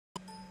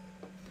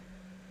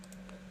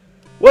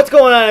What's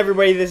going on,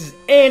 everybody? This is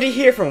Andy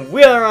here from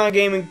Wheeler on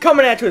Gaming,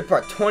 coming at you with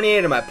part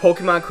 28 of my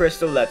Pokemon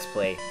Crystal Let's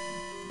Play.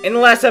 In the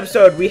last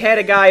episode, we had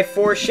a guy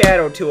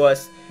foreshadow to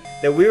us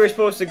that we were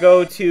supposed to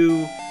go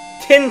to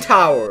Tin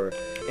Tower.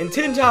 And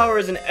Tin Tower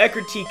is an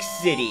Ecruteak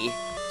city.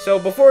 So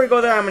before we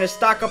go there, I'm going to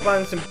stock up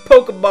on some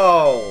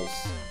Pokeballs.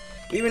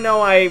 Even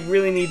though I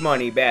really need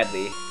money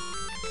badly.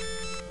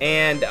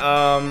 And,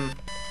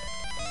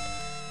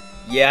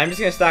 yeah, I'm just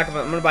going to stock up.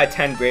 I'm going to buy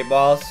 10 Great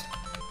Balls.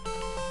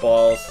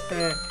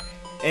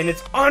 And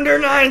it's under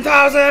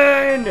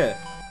 9,000!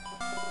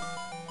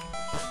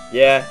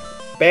 Yeah,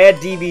 bad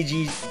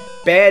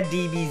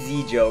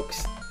DBZ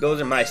jokes.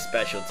 Those are my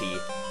specialty.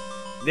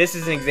 This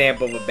is an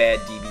example of a bad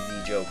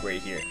DBZ joke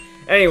right here.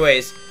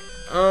 Anyways,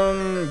 let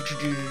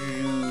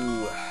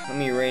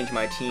me arrange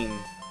my team.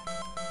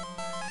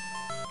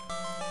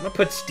 I'm gonna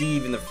put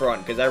Steve in the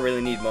front because I really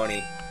need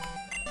money.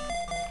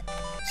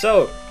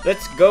 So,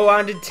 let's go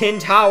on to Tin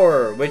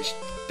Tower, which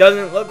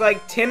doesn't look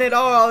like tin at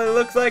all. It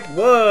looks like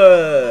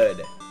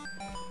wood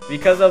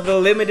because of the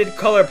limited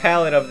color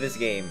palette of this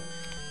game.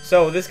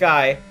 So this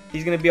guy,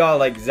 he's gonna be all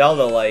like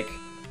Zelda-like.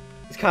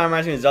 This kind of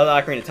reminds me of Zelda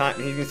Ocarina of Time,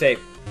 and he's gonna say,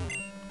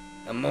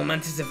 "A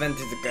momentous event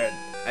has occurred.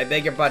 I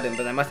beg your pardon,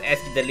 but I must ask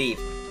you to leave."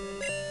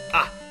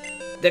 Ah,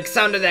 the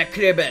sound of that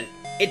clear bell.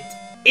 It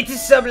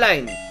is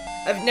sublime.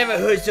 I've never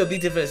heard so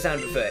beautiful a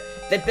sound before.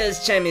 That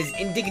bell's chime is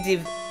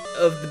indicative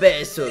of the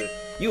bear's soul.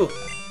 You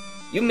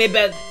may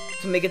bet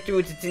to make it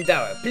through to Tin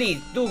Tower.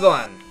 Please, do go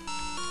on.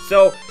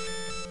 So,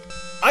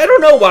 I don't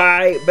know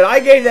why, but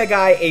I gave that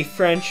guy a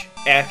French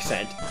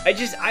accent. I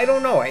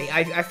don't know.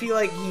 I feel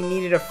like he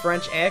needed a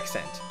French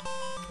accent.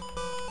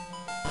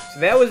 So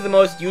that was the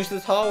most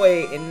useless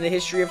hallway in the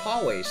history of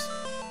hallways.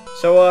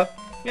 So,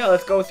 yeah,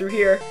 let's go through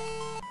here.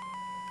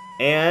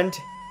 And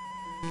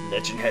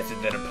legend has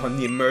it that upon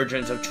the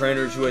emergence of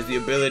trainers who has the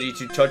ability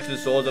to touch the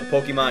souls of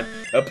Pokemon,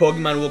 a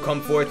Pokemon will come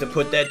forth to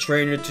put that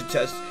trainer to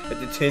test at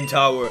the Tin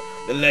Tower.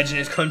 The legend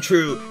has come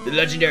true. The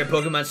legendary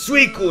Pokemon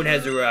Suicune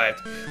has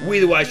arrived. We,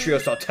 the Wise Trio,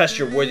 shall test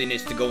your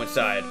worthiness to go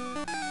inside.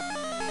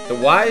 The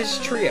Wise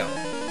Trio.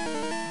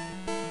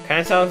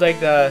 Kind of sounds like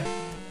the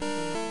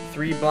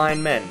Three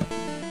Blind Men.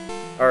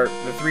 Or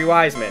the Three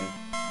Wise Men.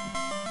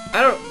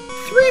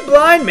 Three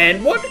Blind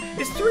Men? What?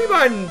 It's Three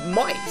Blind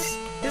Mice.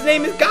 His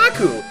name is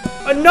Gaku.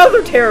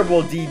 Another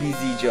terrible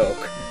DBZ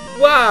joke.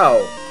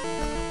 Wow.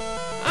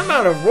 I'm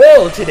on a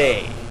roll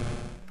today.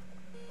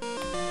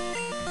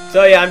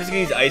 So yeah, I'm just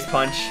gonna use Ice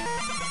Punch.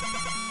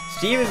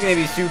 Steve is gonna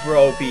be super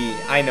OP.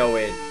 I know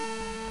it.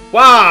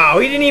 Wow,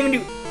 he didn't even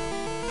do...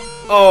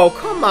 Oh,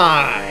 come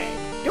on.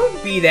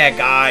 Don't be that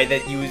guy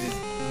that uses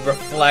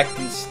Reflect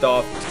and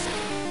stuff.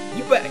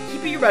 You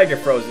better get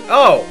frozen.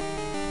 Oh,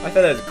 I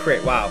thought that was a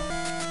crit. Wow.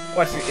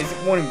 Watch this. It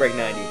won't even break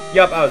 90.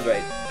 Yup, I was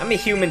right. I'm a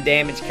human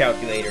damage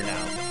calculator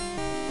now.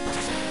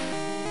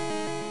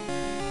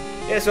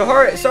 Yeah, so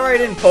sorry I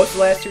didn't post the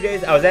last 2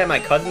 days. I was at my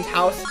cousin's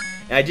house,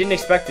 and I didn't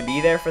expect to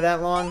be there for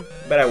that long,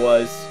 but I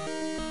was.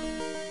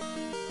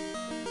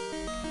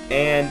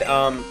 And,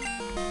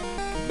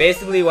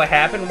 basically what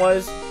happened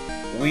was,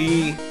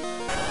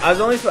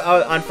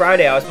 on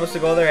Friday, I was supposed to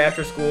go there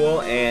after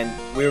school, and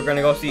we were going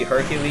to go see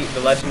Hercules, The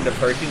Legend of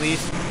Hercules,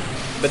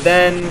 but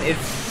then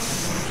it's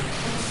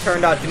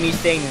turned out to me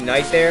staying the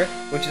night there,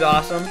 which is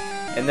awesome.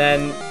 And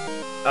then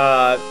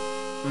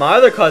my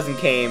other cousin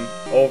came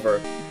over.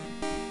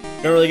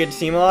 Don't really get to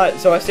see him a lot,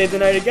 so I stayed the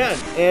night again.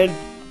 And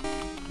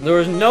there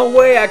was no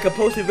way I could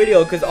post a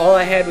video because all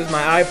I had was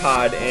my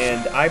iPod,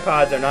 and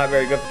iPods are not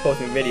very good for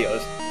posting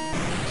videos.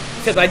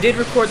 Except I did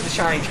record the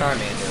Shiny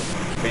Charmander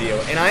video,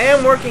 and I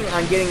am working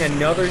on getting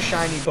another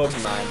shiny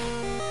Pokemon.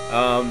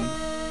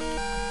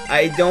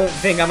 I don't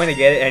think I'm gonna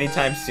get it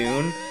anytime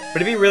soon,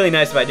 but it'd be really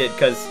nice if I did,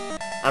 because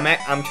I'm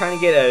trying to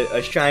get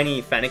a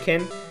shiny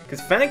Fennekin, because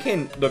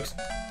Fennekin looks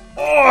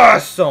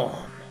awesome!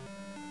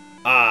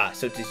 Ah,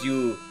 so 'tis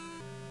you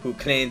who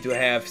claim to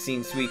have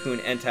seen Suicune,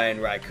 Entei,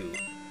 and Raikou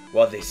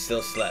while they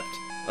still slept.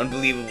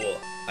 Unbelievable.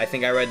 I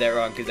think I read that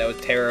wrong, because that was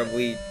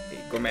terribly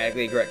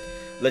grammatically correct.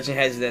 Legend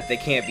has it that they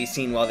can't be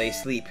seen while they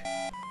sleep.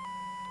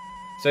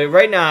 So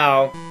right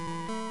now,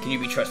 can you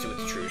be trusted with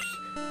the truth?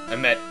 I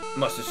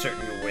must ascertain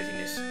your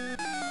worthiness.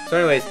 So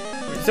anyways,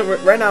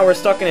 right now we're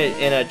stuck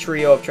in a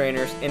trio of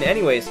trainers. And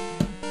anyways,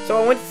 so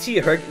I went to see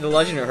The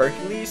Legend of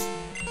Hercules.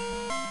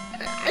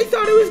 I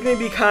thought it was going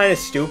to be kind of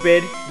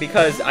stupid,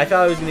 because I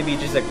thought it was going to be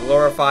just a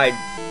glorified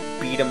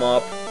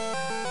beat-em-up.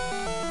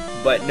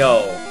 But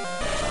no.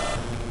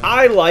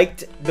 I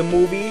liked the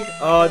movie,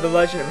 The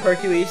Legend of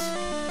Hercules.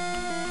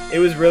 It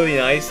was really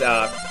nice.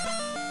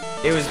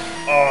 It was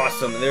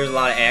awesome. There was a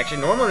lot of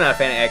action. Normally I'm not a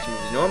fan of action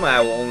movies. Normally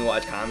I will only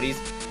watch comedies.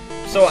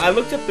 So I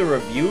looked up the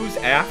reviews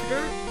after,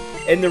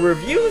 and the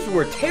reviews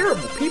were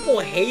terrible. People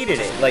hated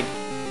it. Like,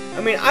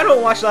 I mean, I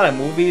don't watch a lot of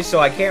movies, so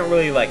I can't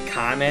really, like,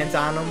 comment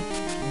on them.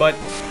 But,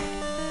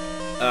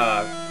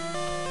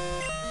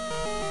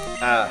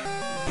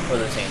 what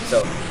was I saying?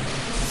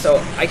 So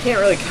I can't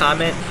really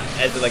comment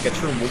as, like, a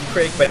true movie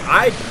critic, but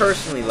I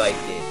personally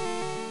liked it.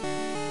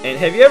 And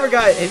have you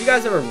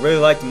guys ever really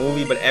liked a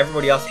movie, but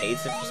everybody else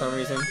hates it for some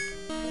reason?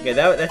 Yeah,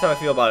 that's how I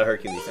feel about a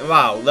Hercules. And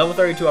wow, level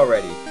 32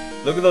 already.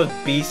 Look at those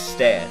beast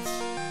stats.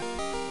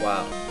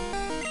 Wow.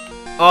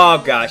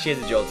 Oh gosh, he has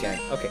a Jolteon.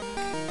 Okay.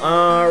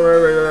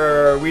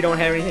 We don't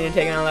have anything to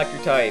take on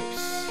electric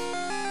types.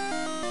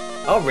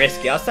 I'll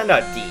risk it. I'll send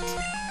out Deet.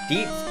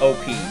 Deet's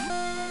OP.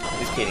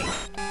 Just kidding.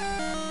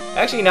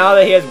 Actually, now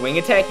that he has Wing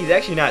Attack, he's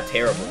actually not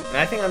terrible. And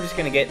I think I'm just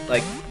gonna get,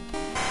 like...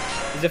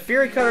 Is a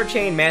Fury Cutter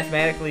chain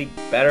mathematically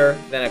better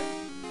than a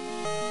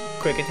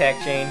Quick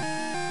Attack chain?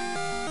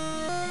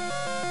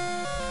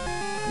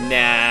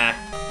 Nah.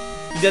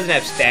 He doesn't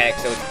have static,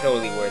 so it's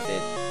totally worth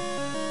it.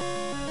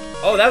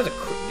 Oh, that was a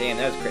crit. Damn,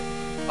 that was a crit.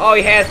 Oh,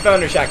 he has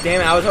Thunder Shock.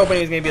 Damn it, I was hoping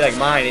he was gonna be like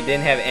mine. It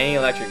didn't have any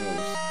electric moves.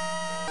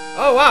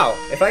 Oh, wow.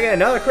 If I get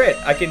another crit,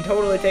 I can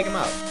totally take him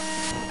out.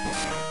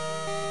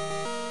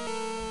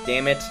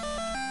 Damn it.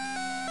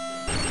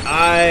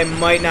 I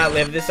might not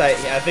live this. I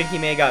think he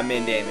may have got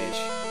min damage.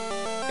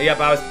 Yep,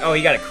 oh,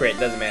 he got a crit.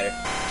 Doesn't matter.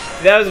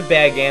 That was a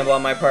bad gamble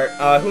on my part.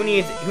 Who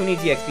needs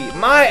EXP?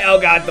 My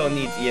Elgato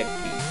needs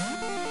EXP.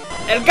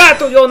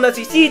 Elgato yo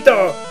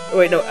necesito. Oh,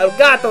 wait, no.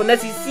 Elgato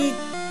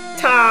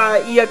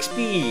necesita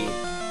EXP.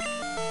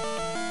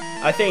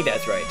 I think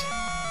that's right.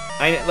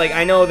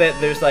 I know that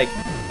there's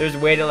a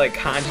way to like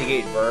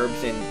conjugate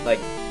verbs and like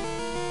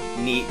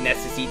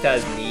necesita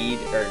is need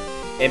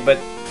but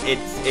it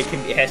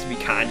has to be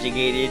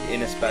conjugated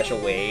in a special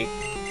way.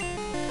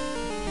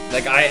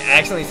 Like I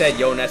accidentally said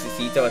yo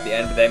necesito at the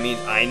end, but that means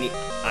I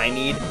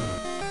need.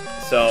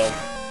 So,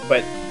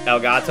 but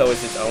Elgato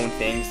is its own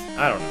things.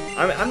 I don't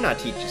know. I'm not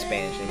teaching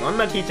Spanish anymore. I'm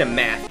not teaching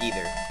math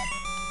either.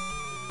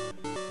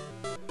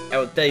 I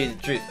will tell you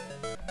the truth.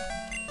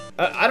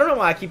 I don't know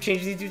why I keep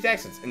changing these two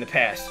accents. In the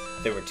past,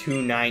 there were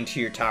 2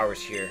 9-tier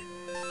towers here.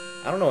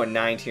 I don't know what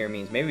 9-tier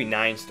means. Maybe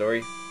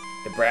 9-story.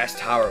 The Brass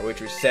Tower, which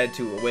was said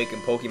to awaken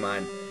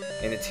Pokemon,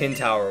 and the Tin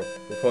Tower,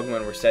 where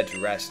Pokemon were said to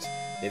rest.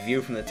 The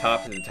view from the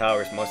top of the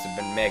towers must have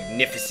been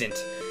magnificent.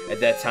 At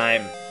that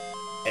time,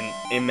 an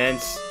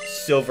immense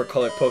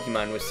silver-colored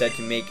Pokemon was said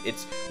to make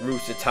its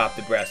roots atop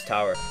the Brass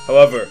Tower.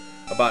 However,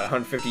 about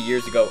 150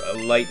 years ago,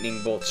 a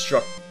lightning bolt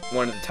struck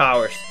one of the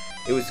towers.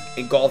 It was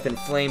engulfed in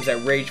flames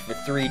that raged for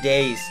 3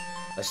 days.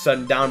 A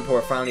sudden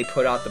downpour finally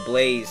put out the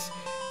blaze.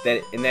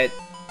 And that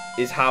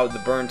is how the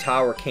burned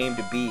tower came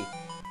to be.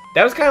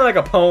 That was kind of like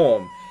a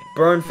poem.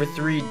 Burned for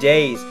 3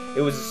 days.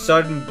 It was a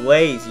sudden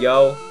blaze,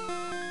 yo.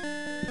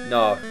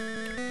 No.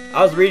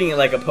 I was reading it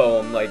like a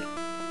poem, like,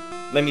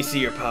 let me see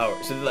your power.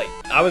 So, like,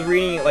 I was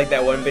reading it like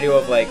that one video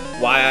of, like,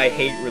 why I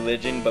hate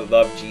religion but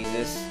love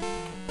Jesus.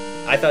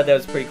 I thought that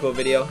was a pretty cool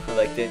video. I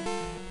liked it.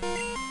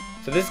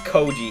 So this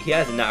Koji, he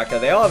has a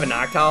Noctowl. They all have a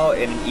Noctowl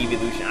and an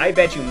Evolution. I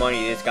bet you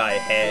money this guy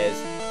has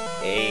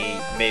a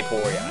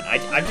Vaporeon.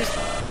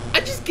 I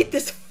just get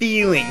this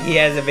feeling he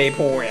has a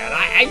Vaporeon.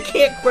 I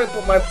can't quite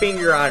put my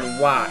finger on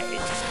why.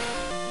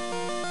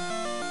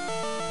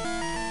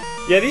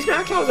 Yeah, these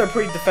Noctowls are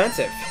pretty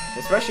defensive,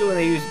 especially when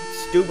they use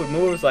stupid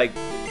moves like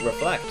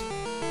Reflect.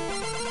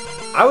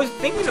 I was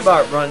thinking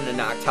about running a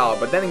Noctowl,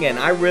 but then again,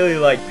 I really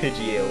like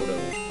Pidgeotto.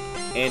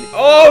 And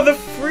oh, the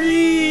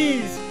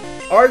Freeze!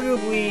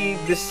 Arguably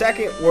the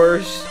second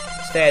worst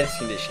status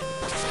condition.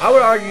 I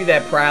would argue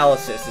that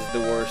Paralysis is the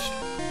worst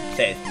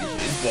status condition.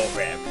 It's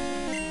bullcrap.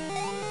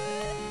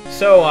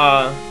 So,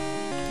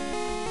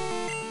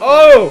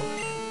 oh!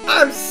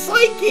 I'm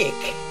Psychic!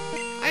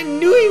 I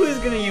knew he was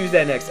gonna use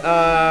that next.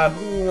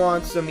 Who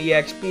wants some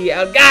EXP?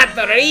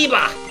 Elgato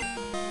Riba!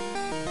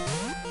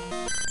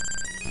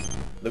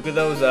 Look at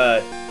those,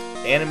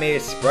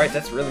 animated sprites.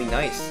 That's really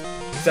nice.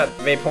 Except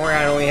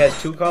Vaporeon only has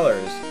 2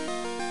 colors.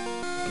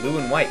 Blue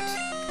and white.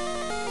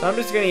 So I'm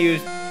just gonna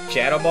use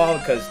Shadow Ball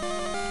because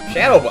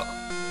Shadow Ball.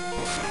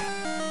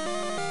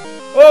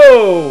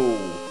 Oh!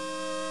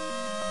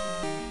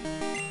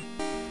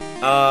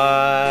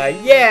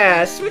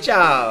 Yeah, switch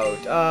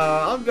out.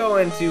 I'm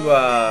going to,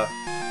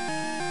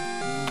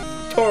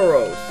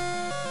 Tauros.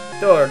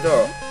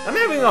 Toro. I'm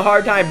having a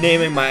hard time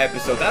naming my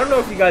episodes. I don't know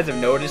if you guys have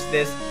noticed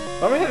this,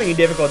 but I'm having a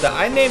difficult time.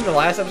 I named the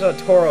last episode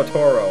Toro.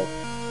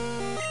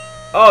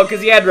 Oh,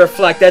 because he had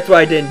Reflect. That's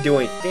why I didn't do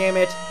it. Damn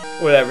it.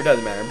 Whatever,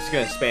 doesn't matter. I'm just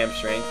going to spam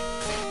Strength.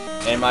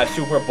 And my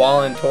Super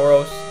Ballin'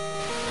 Tauros.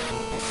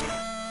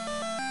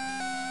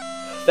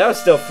 That was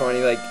still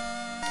funny, like...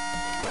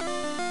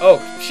 Oh,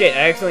 shit,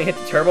 I accidentally hit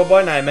the turbo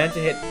button. I meant to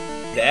hit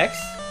the X,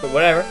 but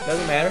whatever,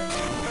 doesn't matter.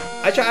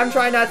 I'm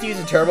trying not to use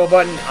the turbo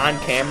button on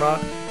camera.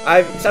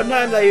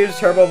 Sometimes I use the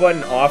turbo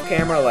button off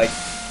camera, like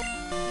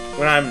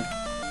when I'm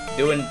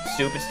doing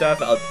stupid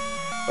stuff,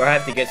 or I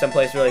have to get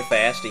someplace really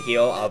fast to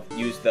heal, I'll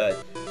use the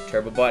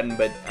turbo button,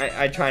 but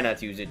I try not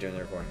to use it during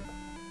the recording.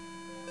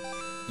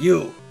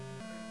 You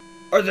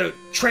are the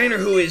trainer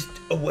who is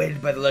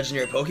awaited by the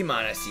legendary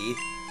Pokemon, I see.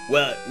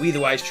 Well, we the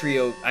Wise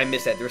Trio, I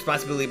miss that. The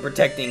responsibility of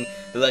protecting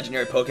the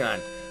legendary Pokemon.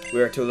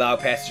 We are to allow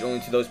passage only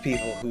to those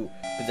people who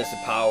possess the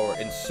power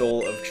and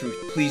soul of truth.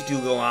 Please do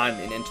go on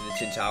and enter the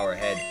Tin Tower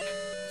ahead.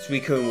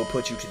 Suicune will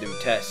put you to the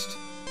test.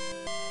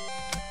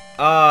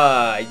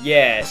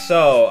 Yeah,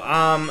 so,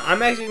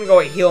 I'm actually gonna go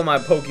heal my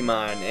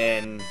Pokemon,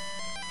 and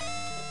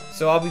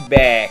so I'll be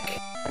back.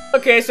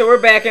 Okay, so we're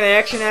back in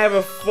action. I have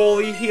a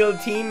fully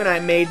healed team, and I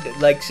made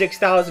like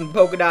 6,000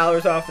 Poké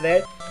Dollars off of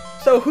that.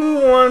 So who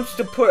wants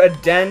to put a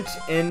dent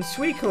in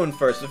Suicune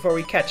first before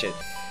we catch it?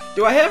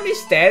 Do I have any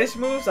status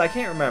moves? I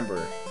can't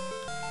remember.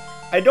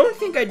 I don't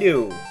think I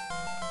do.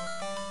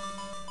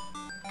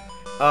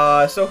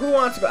 So who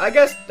wants to go? I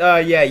guess,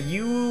 yeah,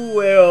 you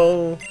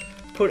will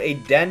put a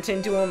dent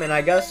into him, and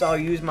I guess I'll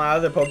use my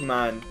other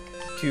Pokemon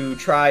to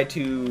try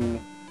to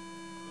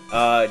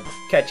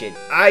catch it.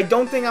 I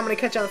don't think I'm going to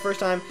catch it on the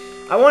first time.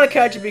 I want to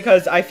catch it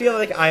because I feel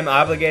like I'm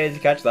obligated to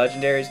catch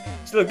legendaries.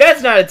 So look,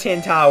 that's not a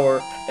tin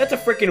tower. That's a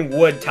freaking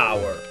wood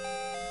tower.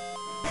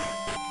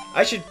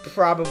 I should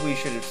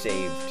have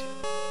saved.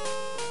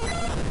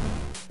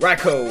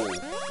 Raikou.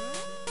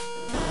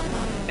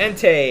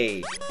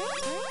 Entei.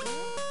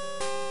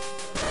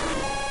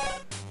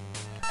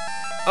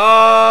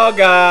 Oh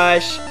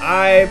gosh,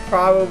 I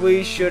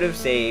probably should have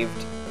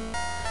saved.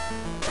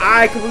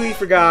 I completely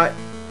forgot.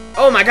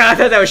 Oh my god, I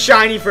thought that was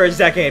shiny for a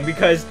second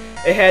because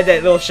it had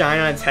that little shine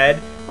on its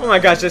head. Oh my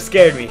gosh, that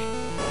scared me.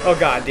 Oh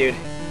god, dude.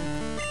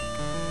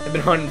 I've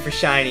been hunting for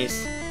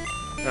shinies.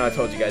 No, I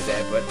told you guys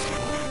that, but...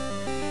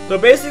 So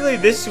basically,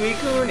 this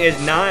Suicune is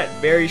not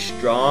very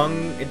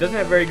strong. It doesn't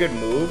have very good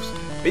moves,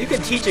 but you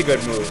can teach it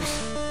good moves.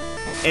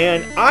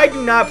 And I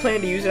do not plan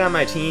to use it on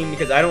my team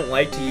because I don't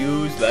like to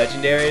use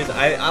legendaries.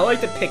 I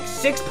like to pick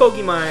 6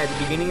 Pokemon at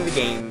the beginning of the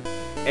game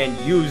and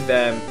use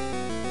them.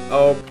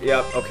 Oh,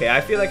 yep, okay,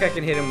 I feel like I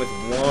can hit him with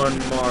 1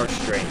 more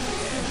strength.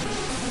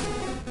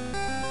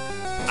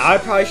 I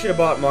probably should have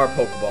bought more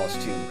Pokeballs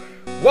too.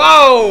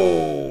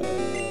 Whoa!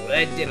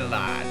 That did a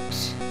lot.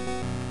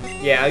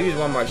 Yeah, I'll use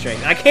 1 more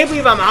strength. I can't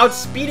believe I'm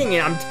outspeeding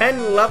it. I'm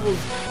 10 levels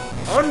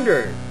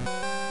under.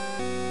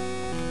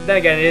 Then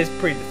again, it is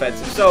pretty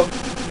defensive. So,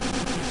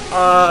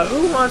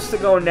 who wants to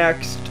go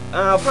next?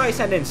 I'll probably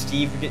send in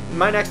Steve.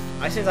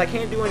 Since I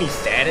can't do any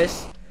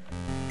status.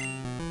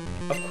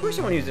 Of course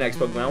I want to use the next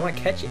Pokemon. I want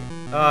to catch it.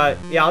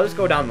 Yeah, I'll just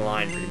go down the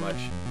line pretty much.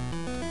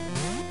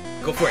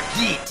 Go for it.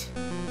 Yeet!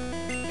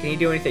 Can you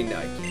do anything? No,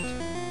 I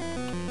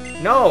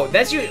can't. No,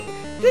 that's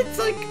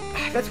like,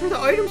 that's where the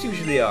items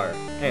usually are.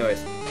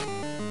 Anyways.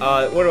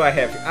 What do I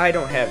have here? I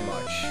don't have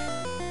much.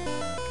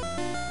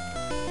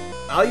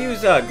 I'll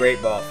use, Great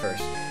Ball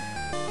first.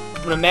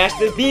 I'm gonna mash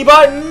this B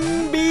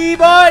button! B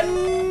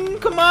button!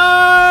 Come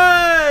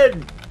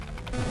on!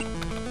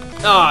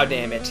 Oh,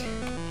 damn it.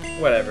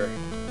 Whatever.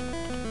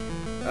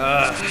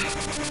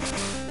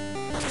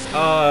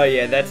 Oh,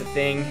 yeah, that's a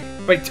thing.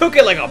 But he took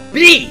it like a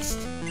beast!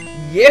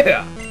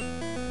 Yeah!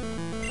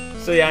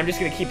 So, yeah, I'm just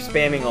gonna keep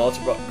spamming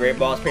Ultra Great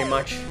Balls pretty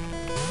much.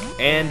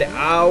 And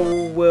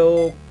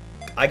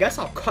I guess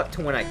I'll cut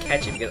to when I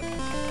catch it, because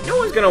no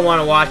one's gonna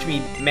want to watch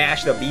me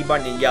mash the B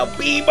button and yell,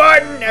 B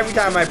button! Every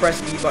time I press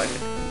the B button.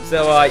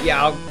 So,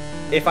 yeah,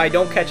 if I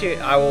don't catch it,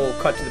 I will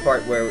cut to the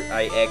part where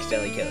I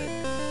accidentally kill it.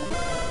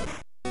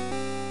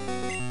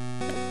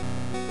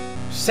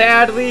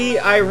 Sadly,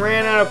 I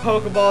ran out of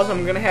Pokeballs.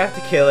 I'm gonna have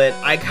to kill it.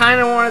 I kind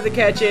of wanted to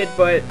catch it,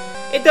 but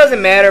it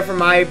doesn't matter for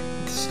my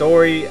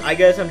story. I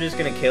guess I'm just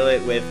gonna kill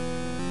it with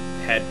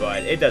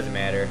Headbutt. It doesn't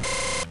matter.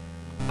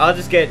 I'll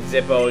just get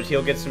Zippo'd.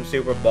 He'll get some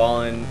Super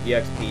Ball and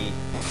EXP.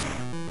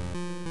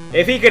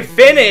 If he could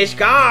finish,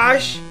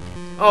 gosh!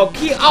 Oh,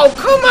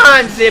 come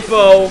on,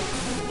 Zippo!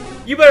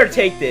 You better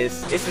take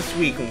this. It's a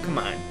Suicune. Come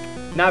on.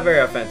 Not very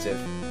offensive.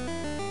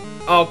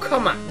 Oh,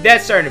 come on.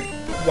 That's starting to...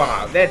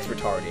 Wow, that's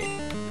retarded.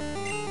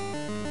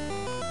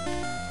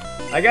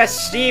 I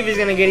guess Steve is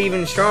gonna get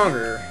even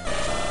stronger.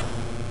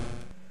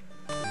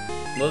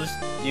 We'll just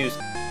use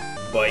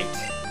Bite.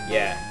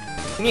 Yeah.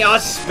 Yeah, I'll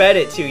sped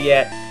it too,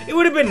 yeah. It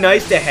would have been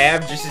nice to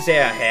have just to say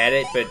I had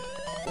it, but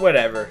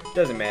whatever.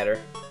 Doesn't matter.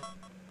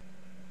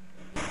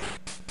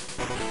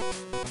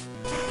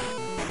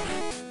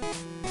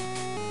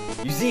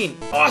 Eugene,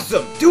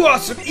 awesome! Too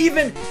awesome!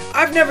 Even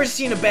I've never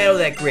seen a battle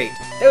that great.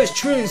 That was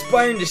truly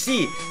inspiring to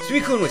see.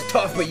 Suicune was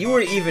tough, but you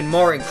were even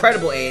more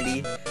incredible,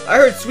 Andy. I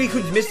heard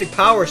Suicune's mystic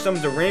power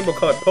summons a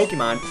rainbow-colored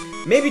Pokemon.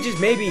 Maybe, just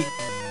maybe,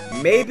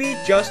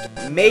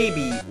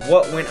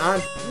 what went on...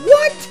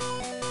 What?!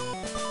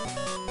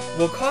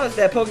 Will cause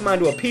that Pokemon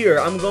to appear.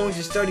 I'm going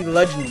to study the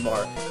legend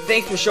more.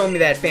 Thanks for showing me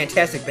that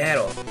fantastic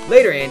battle.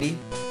 Later, Andy.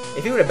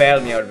 If he would have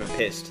battled me, I would have been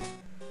pissed.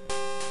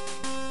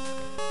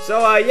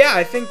 So, yeah,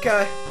 I think,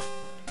 this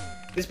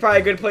is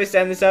probably a good place to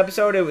end this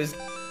episode. It was...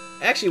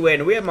 Actually,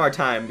 wait, we have more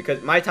time,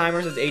 because my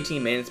timer says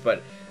 18 minutes,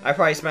 but I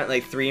probably spent,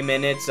 like, 3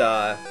 minutes,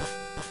 trying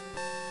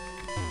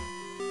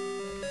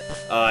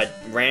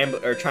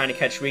to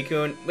catch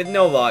Suicune with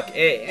no luck.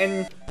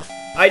 And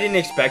I didn't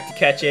expect to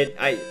catch it.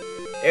 I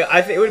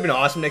think it would have been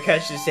awesome to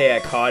catch to say I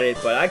caught it,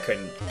 but I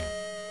couldn't.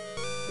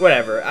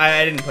 Whatever,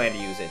 I didn't plan to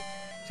use it.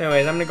 So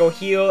anyways, I'm gonna go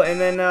heal, and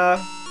then,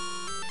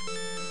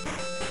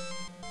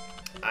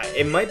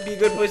 it might be a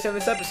good place to end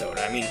this episode.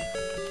 I mean,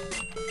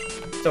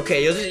 it's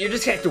okay, you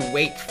just have to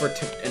wait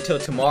until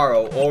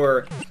tomorrow,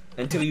 or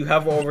until you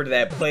hover over to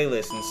that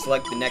playlist and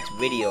select the next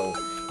video,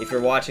 if you're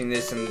watching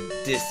this in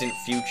the distant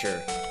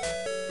future.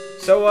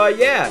 So,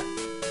 yeah,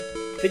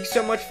 thank you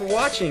so much for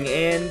watching,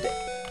 and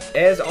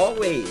as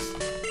always,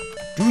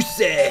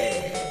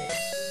 Deuces!